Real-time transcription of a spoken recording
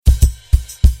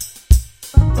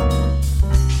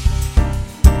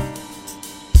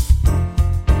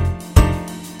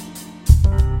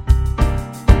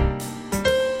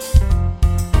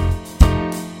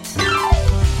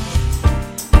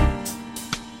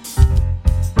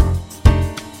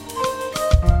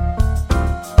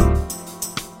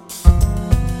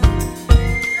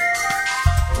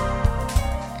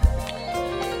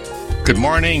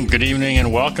morning, good evening,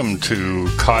 and welcome to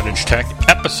Cottage Tech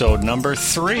episode number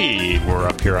 3. We're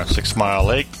up here on 6 Mile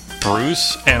Lake,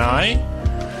 Bruce and I.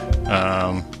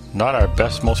 Not our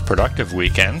best, most productive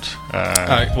weekend.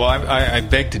 I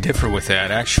beg to differ with that.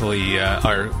 Actually,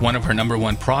 one of our number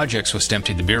one projects was to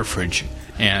empty the beer fridge,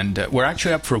 and we're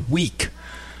actually up for a week.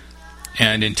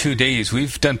 And in 2 days,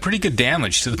 we've done pretty good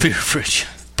damage to the beer fridge.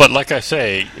 But like I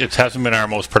say, it hasn't been our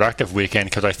most productive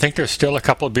weekend because I think there's still a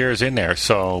couple of beers in there,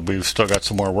 so we've still got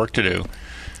some more work to do.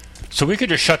 So we could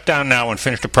just shut down now and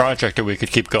finish the project, or we could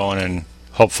keep going and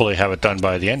hopefully have it done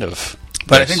by the end of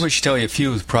But this. I think we should tell you a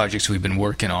few of the projects we've been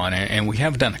working on, and we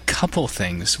have done a couple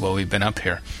things while we've been up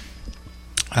here.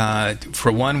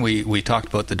 For one, we talked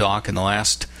about the dock in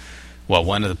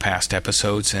one of the past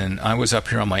episodes, and I was up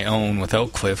here on my own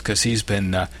without Cliff because he's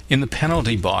been in the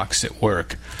penalty box at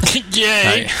work.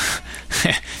 Yay!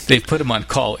 They've put him on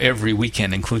call every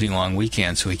weekend, including long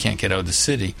weekends, so he can't get out of the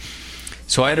city.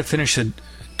 So I had to finish the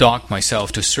dock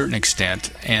myself to a certain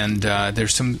extent, and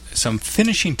there's some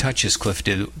finishing touches Cliff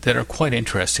did that are quite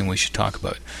interesting we should talk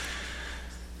about.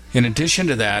 In addition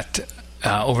to that,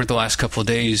 over the last couple of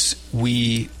days,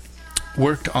 we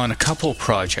worked on a couple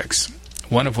projects,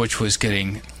 one of which was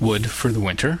getting wood for the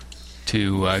winter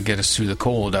to get us through the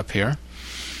cold up here.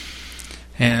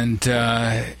 And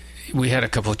we had a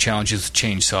couple of challenges with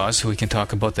chainsaws, so we can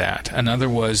talk about that. Another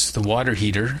was the water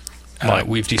heater.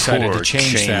 We've decided to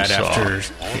change that after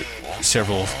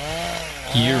several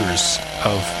years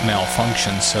of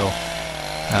malfunction. So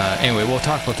anyway, we'll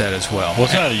talk about that as well.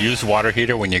 Wasn't that a used water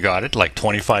heater when you got it, like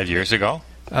 25 years ago?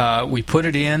 We put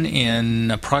it in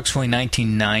approximately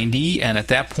 1990, and at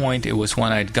that point, it was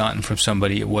one I'd gotten from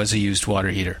somebody. It was a used water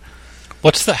heater.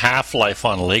 What's the half-life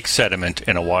on lake sediment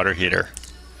in a water heater?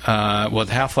 The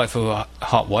half-life of a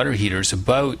hot water heater is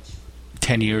about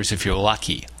 10 years if you're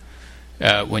lucky.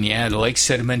 When you add lake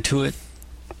sediment to it,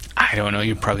 I don't know,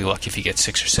 you're probably lucky if you get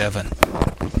 6 or 7.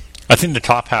 I think the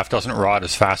top half doesn't rot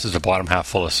as fast as the bottom half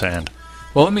full of sand.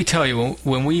 Well, let me tell you,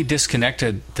 when we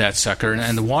disconnected that sucker,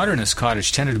 and the water in this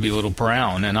cottage tended to be a little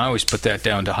brown, and I always put that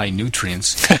down to high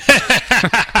nutrients.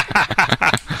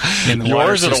 In the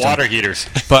Yours are the water heaters.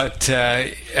 But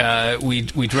we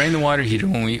drained the water heater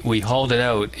when we hauled it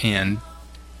out and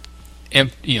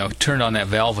turned on that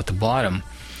valve at the bottom.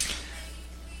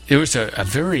 There was a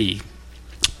very,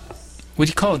 what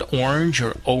do you call it, orange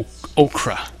or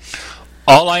ochre?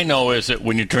 All I know is that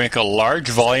when you drink a large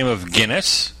volume of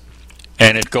Guinness,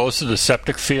 and it goes to the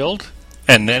septic field,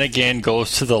 and then again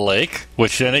goes to the lake,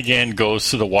 which then again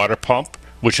goes to the water pump,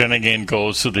 which then again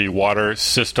goes to the water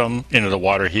system into the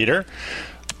water heater,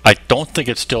 I don't think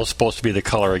it's still supposed to be the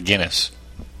color of Guinness.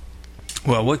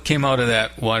 Well, what came out of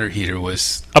that water heater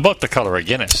was about the color of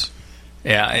Guinness.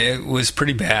 Yeah, it was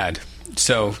pretty bad.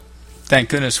 So, thank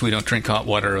goodness we don't drink hot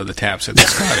water out of the taps at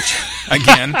this cottage.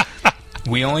 Again,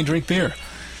 we only drink beer.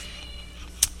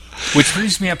 Which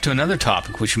brings me up to another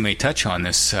topic, which we may touch on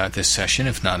this session,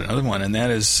 if not another one, and that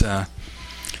is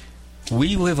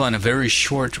we live on a very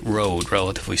short road,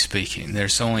 relatively speaking.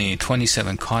 There's only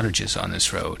 27 cottages on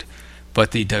this road,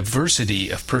 but the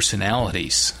diversity of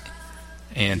personalities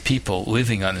and people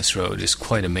living on this road is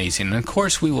quite amazing. And of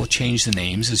course, we will change the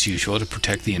names as usual to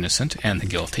protect the innocent and the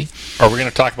guilty. Are we going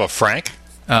to talk about Frank?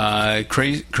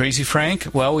 Crazy Frank?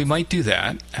 Well, we might do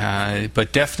that,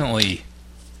 but definitely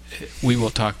we will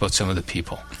talk about some of the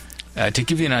people. To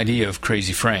give you an idea of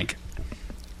Crazy Frank,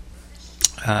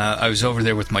 I was over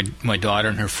there with my daughter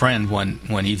and her friend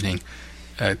one evening,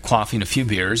 quaffing a few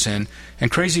beers, and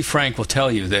Crazy Frank will tell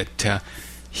you that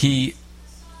he,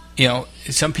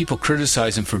 some people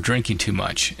criticize him for drinking too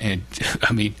much, and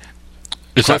I mean,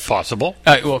 is that possible?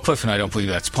 Well, Cliff and I don't believe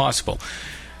that's possible,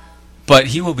 but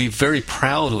he will be very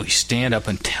proudly stand up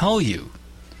and tell you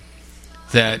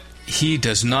that he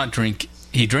does not drink.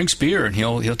 He drinks beer, and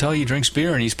he'll tell you he drinks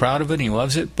beer, and he's proud of it, and he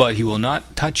loves it, but he will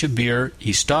not touch a beer.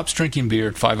 He stops drinking beer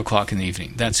at 5 o'clock in the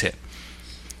evening. That's it.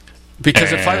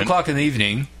 Because at 5 o'clock in the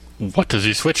evening... What does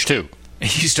he switch to?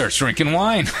 He starts drinking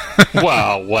wine.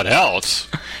 Well, what else?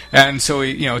 And so,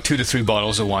 2 to 3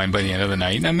 bottles of wine by the end of the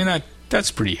night. I mean,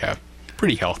 that's pretty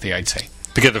healthy, I'd say.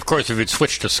 Because, of course, if you'd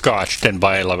switched to scotch, then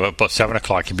by about 7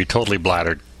 o'clock, you'd be totally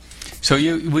bladdered. So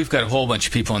we've got a whole bunch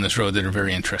of people on this road that are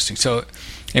very interesting. So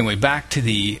anyway, back to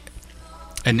the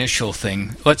initial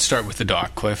thing. Let's start with the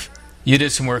dock, Cliff. You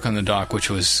did some work on the dock, which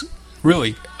was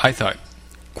really, I thought,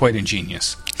 quite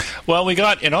ingenious. Well, we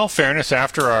got, in all fairness,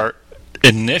 after our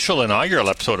initial inaugural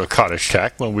episode of Cottage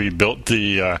Tech, when we built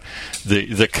the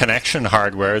connection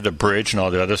hardware, the bridge, and all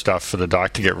the other stuff for the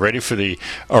dock to get ready for the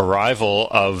arrival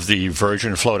of the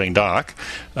Virgin floating dock.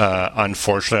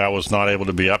 Unfortunately, I was not able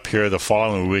to be up here the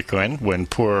following weekend when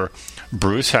poor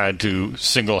Bruce had to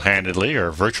single-handedly,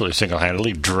 or virtually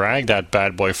single-handedly, drag that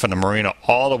bad boy from the marina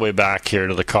all the way back here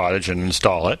to the cottage and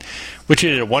install it, which he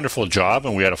did a wonderful job,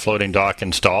 and we had a floating dock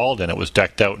installed, and it was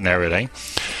decked out and everything.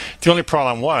 The only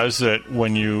problem was that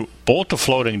when you bolt a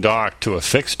floating dock to a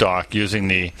fixed dock using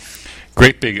the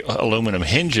great big aluminum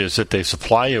hinges that they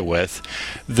supply you with,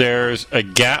 there's a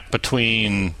gap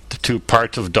between the two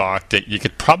parts of dock that you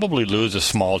could probably lose a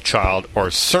small child,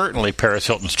 or certainly Paris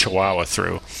Hilton's Chihuahua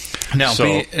through. Now,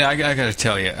 I got to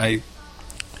tell you, I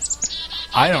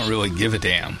don't really give a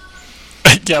damn.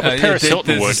 Yeah, but Paris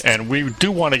Hilton would, and we do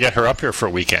want to get her up here for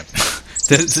a weekend.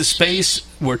 The space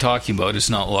we're talking about is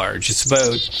not large. It's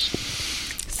about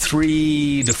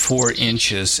 3 to 4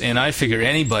 inches, and I figure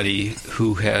anybody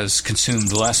who has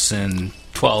consumed less than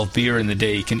 12 beer in the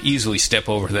day can easily step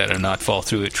over that and not fall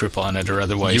through it, trip on it, or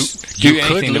otherwise you do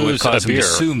anything that would cause them to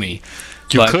sue me.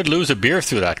 You could lose a beer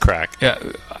through that crack.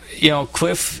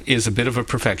 Cliff is a bit of a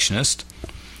perfectionist,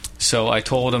 so I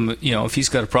told him, if he's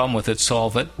got a problem with it,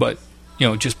 solve it, but,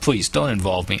 just please don't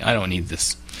involve me. I don't need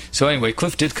this. So anyway,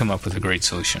 Cliff did come up with a great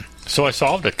solution. So I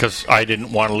solved it because I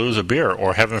didn't want to lose a beer,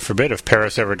 or heaven forbid, if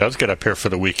Paris ever does get up here for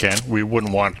the weekend, we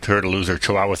wouldn't want her to lose her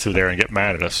Chihuahua through there and get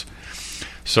mad at us.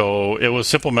 So it was a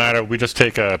simple matter. We just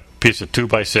take a piece of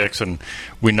 2x6 and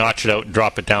we notch it out and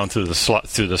drop it down through the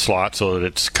slot so that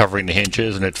it's covering the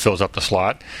hinges and it fills up the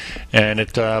slot. And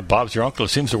it Bob's your uncle. It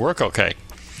seems to work okay.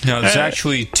 Now there's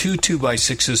actually 2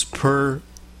 2x6s per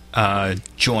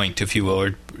joint, if you will,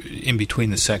 or in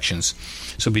between the sections.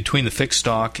 So between the fixed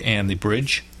dock and the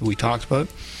bridge we talked about,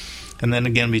 and then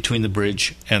again between the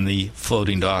bridge and the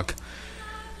floating dock.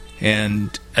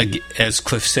 And as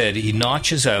Cliff said, he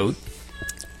notches out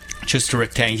just a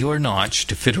rectangular notch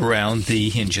to fit around the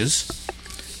hinges,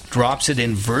 drops it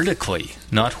in vertically,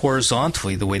 not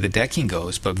horizontally the way the decking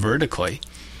goes, but vertically.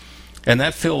 And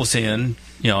that fills in,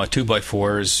 a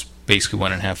 2x4 is basically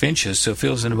 1.5 inches, so it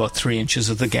fills in about 3 inches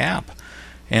of the gap.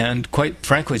 And quite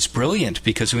frankly, it's brilliant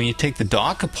because when you take the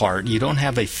dock apart, you don't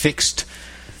have a fixed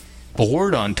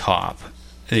board on top.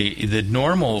 The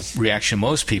normal reaction,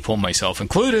 most people, myself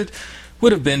included,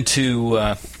 would have been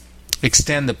to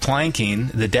extend the planking,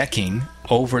 the decking,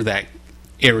 over that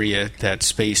area, that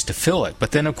space to fill it.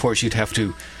 But then, of course, you'd have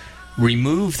to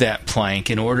remove that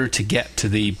plank in order to get to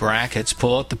the brackets,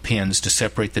 pull out the pins to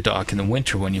separate the dock in the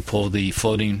winter when you pull the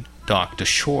floating dock to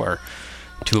shore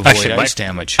to avoid ice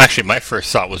damage. Actually, my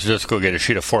first thought was just go get a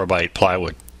sheet of 4x8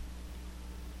 plywood.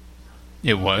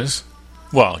 It was?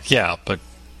 Well, yeah, but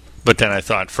then I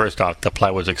thought, first off, the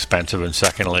plywood's expensive, and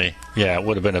secondly, it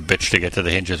would have been a bitch to get to the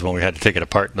hinges when we had to take it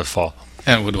apart in the fall.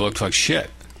 And it would have looked like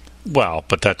shit. Well,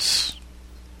 but that's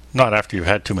not after you've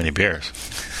had too many beers.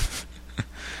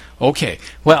 Okay.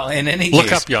 Well, in any case...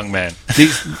 Look up, young man.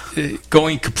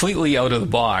 Going completely out of the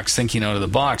box, thinking out of the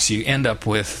box, you end up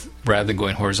with, rather than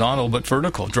going horizontal, but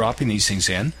vertical, dropping these things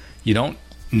in. You don't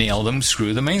nail them,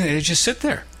 screw them, anything. They just sit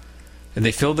there. And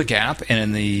they fill the gap, and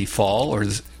in the fall, or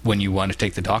when you want to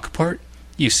take the dock apart,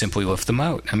 you simply lift them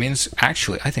out. I mean, I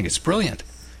think it's brilliant.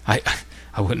 I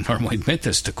wouldn't normally admit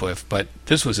this to Cliff, but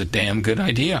this was a damn good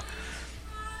idea.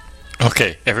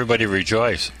 Okay, everybody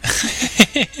rejoice.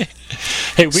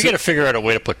 Hey, we got to figure out a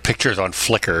way to put pictures on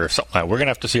Flickr or something. We're going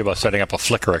to have to see about setting up a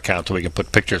Flickr account so we can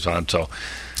put pictures on. So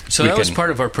that was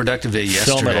part of our productive day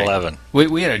yesterday. Film at 11.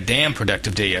 We had a damn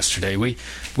productive day yesterday. We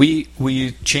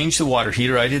changed the water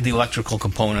heater. I did the electrical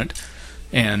component,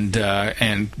 and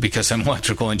because I'm an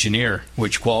electrical engineer,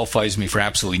 which qualifies me for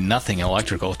absolutely nothing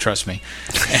electrical, trust me.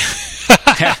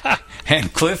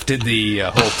 And Cliff did the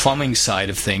whole plumbing side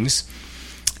of things.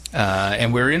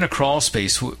 And we're in a crawl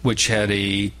space which had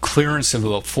a clearance of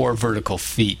about 4 vertical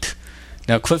feet.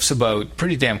 Now, Cliff's about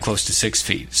pretty damn close to 6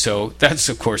 feet. So that's,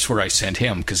 of course, where I sent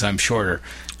him because I'm shorter.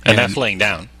 And that's laying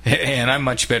down. And I'm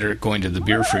much better at going to the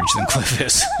beer fridge than Cliff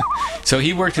is. So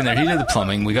he worked in there. He did the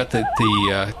plumbing. We got the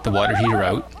water heater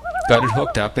out, got it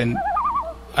hooked up, and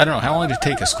I don't know, how long did it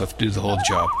take us, Cliff, to do the whole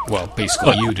job? Well,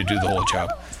 basically you to do the whole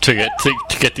job. To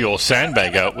get the old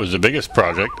sandbag out was the biggest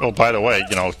project. Oh, by the way,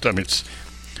 it's...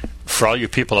 For all you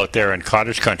people out there in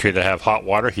cottage country that have hot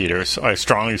water heaters, I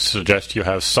strongly suggest you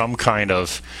have some kind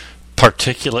of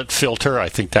particulate filter. I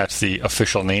think that's the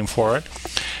official name for it.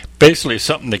 Basically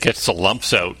something that gets the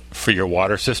lumps out for your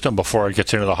water system before it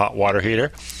gets into the hot water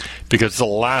heater. Because the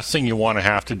last thing you want to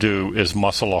have to do is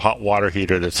muscle a hot water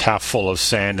heater that's half full of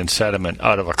sand and sediment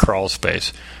out of a crawl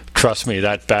space. Trust me,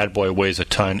 that bad boy weighs a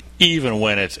ton, even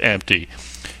when it's empty.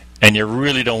 And you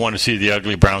really don't want to see the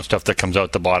ugly brown stuff that comes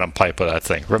out the bottom pipe of that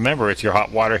thing. Remember, it's your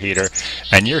hot water heater,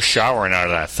 and you're showering out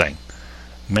of that thing.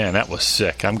 Man, that was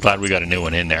sick. I'm glad we got a new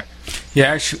one in there.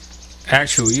 Yeah,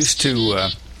 actually we used to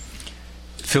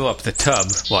fill up the tub.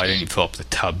 Well, I didn't fill up the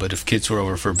tub, but if kids were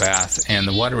over for a bath, and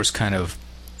the water was kind of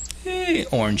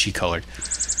orangey colored.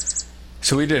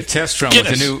 So we did a test run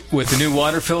with the new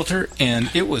water filter, and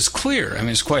it was clear. I mean,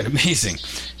 it's quite amazing.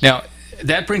 Now,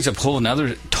 that brings up a whole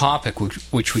another topic,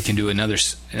 which we can do another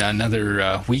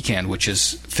weekend, which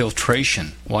is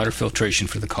filtration, water filtration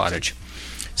for the cottage.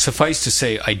 Suffice to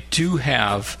say, I do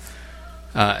have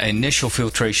initial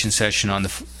filtration on the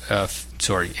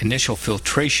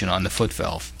foot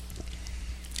valve,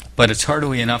 but it's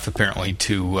hardly enough apparently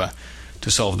to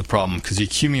solve the problem, because the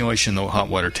accumulation in the hot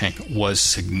water tank was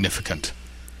significant.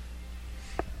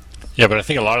 Yeah, but I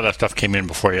think a lot of that stuff came in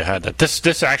before you had that. This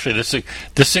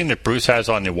thing that Bruce has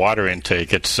on the water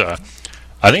intake, it's I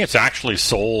think it's actually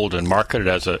sold and marketed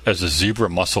as a zebra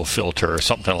mussel filter or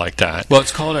something like that. Well,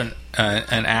 it's called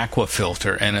an aqua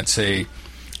filter, and it's a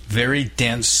very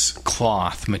dense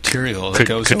cloth material that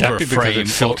goes over a frame. Could that be because it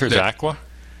filters aqua?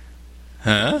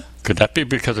 Huh? Could that be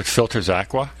because it filters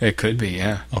aqua? It could be,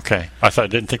 yeah. Okay. I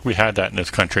didn't think we had that in this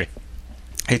country.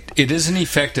 It isn't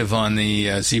effective on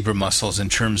the zebra mussels in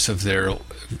terms of their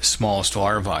smallest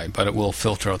larvae, but it will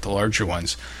filter out the larger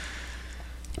ones.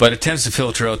 But it tends to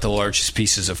filter out the largest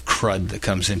pieces of crud that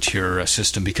comes into your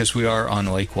system, because we are on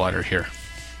lake water here.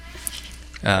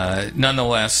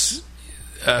 Nonetheless,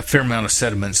 a fair amount of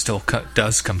sediment still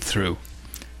does come through.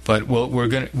 But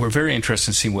we're very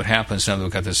interested in seeing what happens now that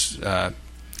we've got this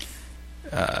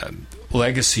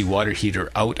legacy water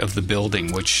heater out of the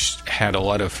building, which had a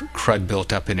lot of crud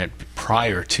built up in it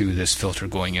prior to this filter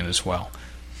going in as well.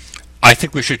 I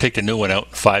think we should take the new one out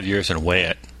in 5 years and weigh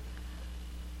it.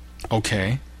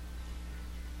 Okay.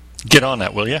 Get on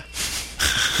that, will you?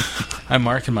 I'm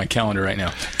marking my calendar right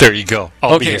now. There you go.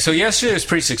 Okay, so yesterday was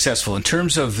pretty successful. In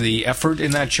terms of the effort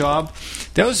in that job,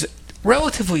 that was a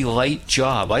relatively light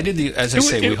job. I did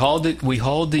we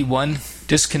hauled the one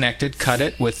disconnected, cut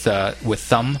it with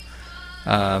thumb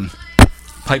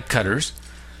pipe cutters,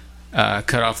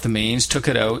 cut off the mains, took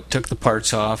it out, took the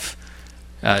parts off.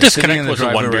 Disconnect was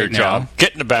a 1 beer job.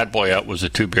 Getting the bad boy out was a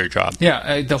 2 beer job.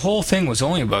 Yeah, the whole thing was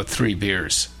only about 3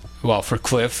 beers. Well, for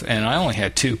Cliff, and I only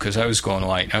had 2 because I was going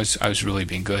light. I was really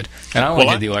being good, and I only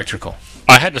did the electrical.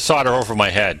 I had to solder over my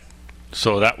head,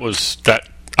 so that was that.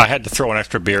 I had to throw an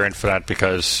extra beer in for that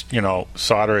because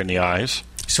solder in the eyes.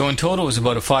 So in total, it was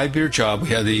about a 5 beer job. We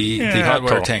had the hot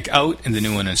water tank out and the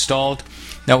new one installed.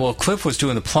 Now, while Cliff was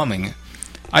doing the plumbing,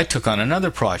 I took on another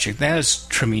project. That is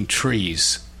trimming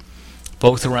trees,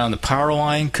 both around the power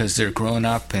line because they're growing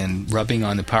up and rubbing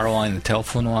on the power line, the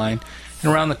telephone line,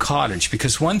 and around the cottage.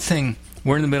 Because one thing,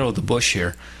 we're in the middle of the bush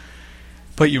here,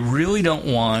 but you really don't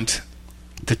want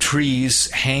the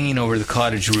trees hanging over the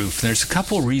cottage roof. And there's a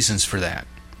couple reasons for that.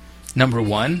 Number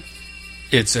one,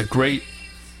 it's a great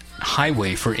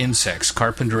highway for insects,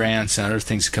 carpenter ants, and other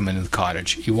things that come into the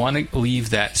cottage. You want to leave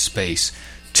that space.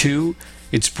 2,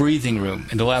 it's breathing room.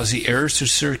 It allows the air to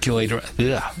circulate.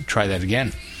 Try that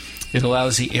again. It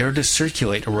allows the air to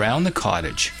circulate around the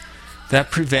cottage. That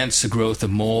prevents the growth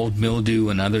of mold, mildew,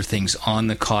 and other things on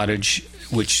the cottage,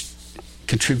 which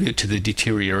contribute to the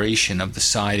deterioration of the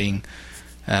siding,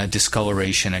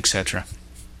 discoloration, etc.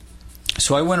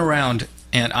 So I went around,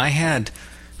 and I had,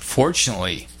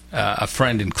 fortunately, a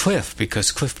friend in Cliff,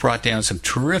 because Cliff brought down some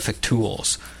terrific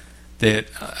tools that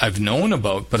I've known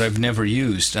about, but I've never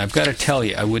used. And I've got to tell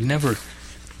you, I would never,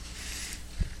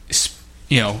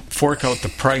 fork out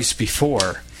the price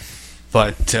before,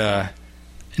 but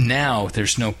now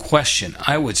there's no question.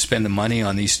 I would spend the money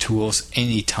on these tools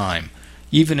any time,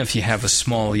 even if you have a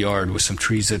small yard with some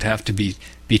trees that have to be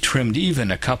trimmed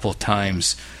even a couple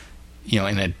times,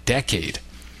 in a decade.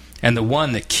 And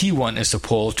the key one is the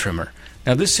pole trimmer.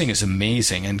 Now, this thing is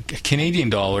amazing, and Canadian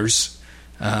dollars,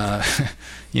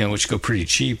 which go pretty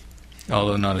cheap,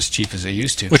 although not as cheap as they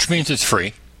used to. Which means it's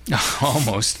free.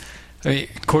 Almost. I mean,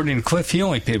 according to Cliff, he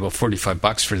only paid about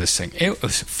 $45 for this thing. It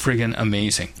was friggin'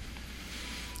 amazing.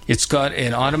 It's got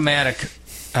an automatic,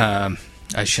 I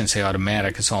shouldn't say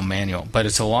automatic, it's all manual, but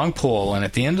it's a long pole, and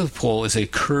at the end of the pole is a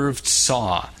curved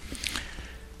saw.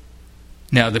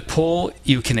 Now, the pole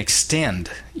you can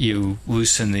extend. You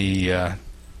loosen the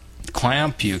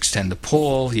clamp, you extend the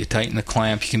pole, you tighten the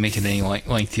clamp, you can make it any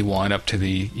length you want up to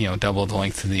the, double the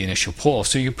length of the initial pole.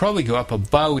 So you probably go up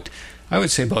about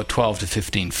 12 to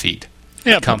 15 feet.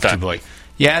 comfortably.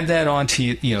 You add that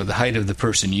onto the height of the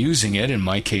person using it. In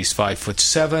my case,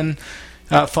 5'7",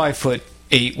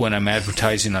 5'8" when I'm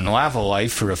advertising on Lava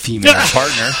Life for a female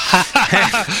partner.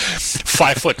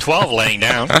 5'12" laying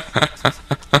down.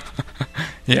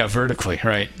 Yeah, vertically,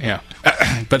 right? Yeah,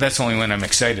 but that's only when I'm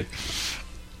excited.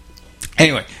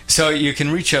 Anyway, so you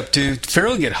can reach up to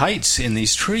fairly good heights in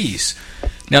these trees.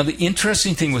 Now, the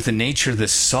interesting thing with the nature of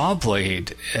this saw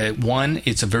blade, one,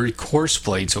 it's a very coarse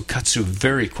blade, so it cuts through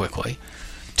very quickly.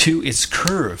 Two, it's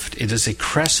curved. It is a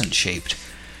crescent-shaped.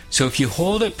 So if you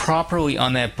hold it properly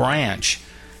on that branch,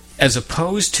 as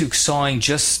opposed to sawing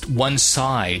just one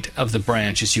side of the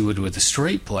branch as you would with a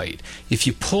straight blade, if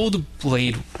you pull the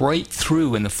blade right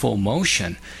through in the full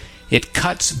motion, it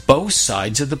cuts both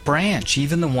sides of the branch,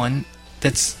 even the one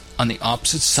that's on the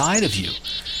opposite side of you.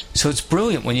 So it's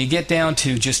brilliant. When you get down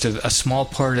to just a small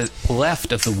part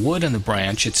left of the wood on the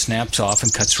branch, it snaps off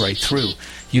and cuts right through.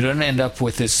 You don't end up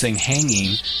with this thing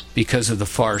hanging because of the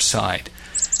far side.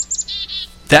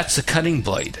 That's a cutting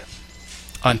blade.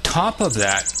 On top of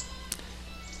that,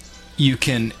 you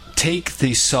can take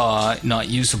the saw, not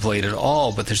use the blade at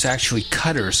all, but there's actually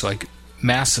cutters, like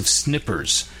massive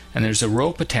snippers, and there's a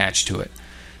rope attached to it.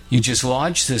 You just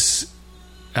lodge this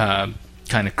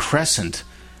kind of crescent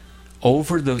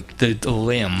over the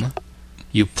limb,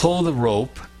 you pull the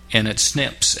rope, and it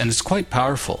snips, and it's quite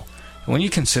powerful. When you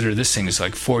consider this thing is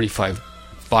like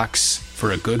 $45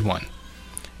 for a good one,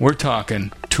 we're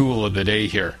talking tool of the day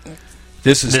here.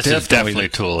 This is definitely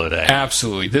tool of the day.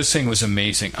 Absolutely. This thing was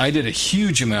amazing. I did a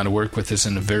huge amount of work with this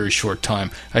in a very short time.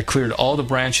 I cleared all the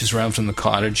branches around from the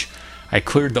cottage. I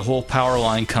cleared the whole power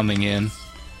line coming in.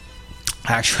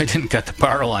 Actually, I didn't cut the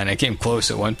power line. I came close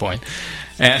at one point.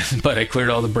 But I cleared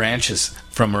all the branches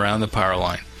from around the power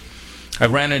line. I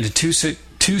ran into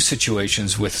two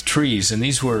situations with trees, and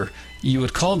these were, you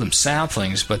would call them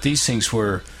saplings, but these things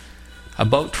were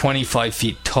about 25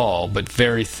 feet tall, but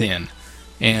very thin.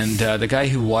 And the guy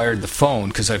who wired the phone,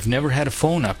 because I've never had a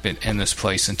phone up in this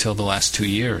place until the last 2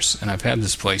 years, and I've had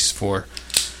this place for,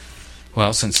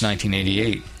 since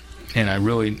 1988. And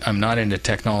I'm not into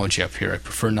technology up here. I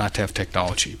prefer not to have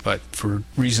technology. But for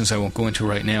reasons I won't go into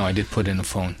right now, I did put in a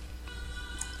phone.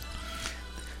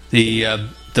 The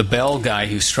bell guy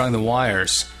who strung the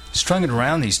wires strung it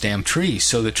around these damn trees.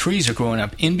 So the trees are growing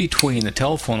up in between the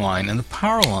telephone line and the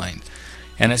power line.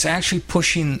 And it's actually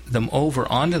pushing them over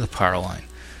onto the power line.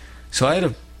 So I had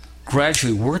to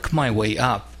gradually work my way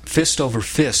up, fist over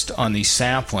fist, on these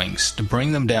saplings to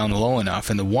bring them down low enough.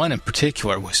 And the one in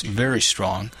particular was very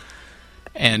strong.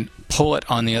 And pull it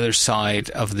on the other side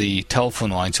of the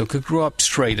telephone line so it could grow up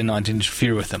straight and not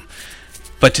interfere with them.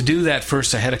 But to do that,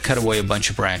 first I had to cut away a bunch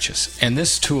of branches. And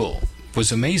this tool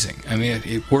was amazing. I mean,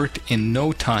 it worked in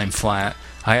no time flat.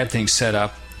 I had things set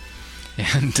up.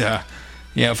 And,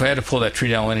 if I had to pull that tree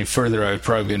down any further, I would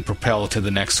probably have been propelled to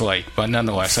the next lake. But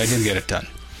nonetheless, I did get it done.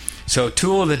 So,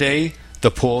 tool of the day,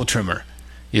 the pole trimmer.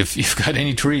 If you've got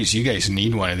any trees, you guys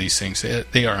need one of these things.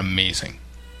 They are amazing.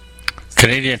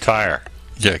 Canadian Tire.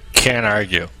 You can't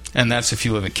argue. And that's if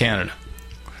you live in Canada.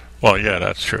 Well, yeah,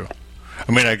 that's true.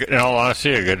 I mean, in all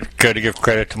honesty, I got to give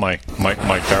credit to my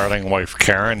darling wife,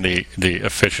 Karen, the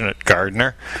efficient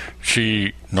gardener.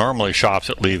 She normally shops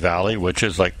at Lee Valley, which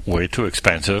is like way too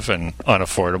expensive and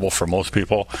unaffordable for most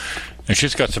people. And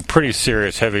she's got some pretty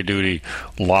serious heavy-duty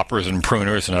loppers and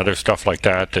pruners and other stuff like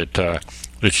that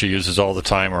she uses all the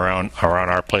time around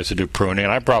our place to do pruning.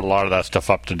 And I brought a lot of that stuff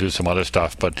up to do some other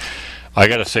stuff, but I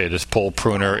gotta say, this pole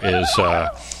pruner is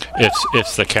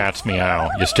it's the cat's meow.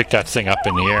 You stick that thing up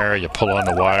in the air, you pull on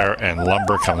the wire, and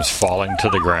lumber comes falling to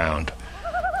the ground.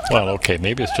 Well, okay,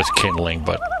 maybe it's just kindling,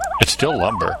 but it's still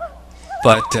lumber.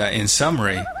 But in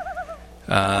summary,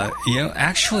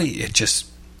 actually, it just,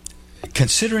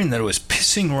 considering that it was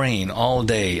pissing rain all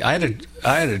day, I had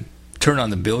to turn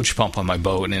on the bilge pump on my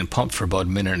boat and then pump for about a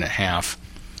minute and a half.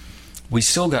 We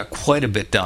still got quite a bit done.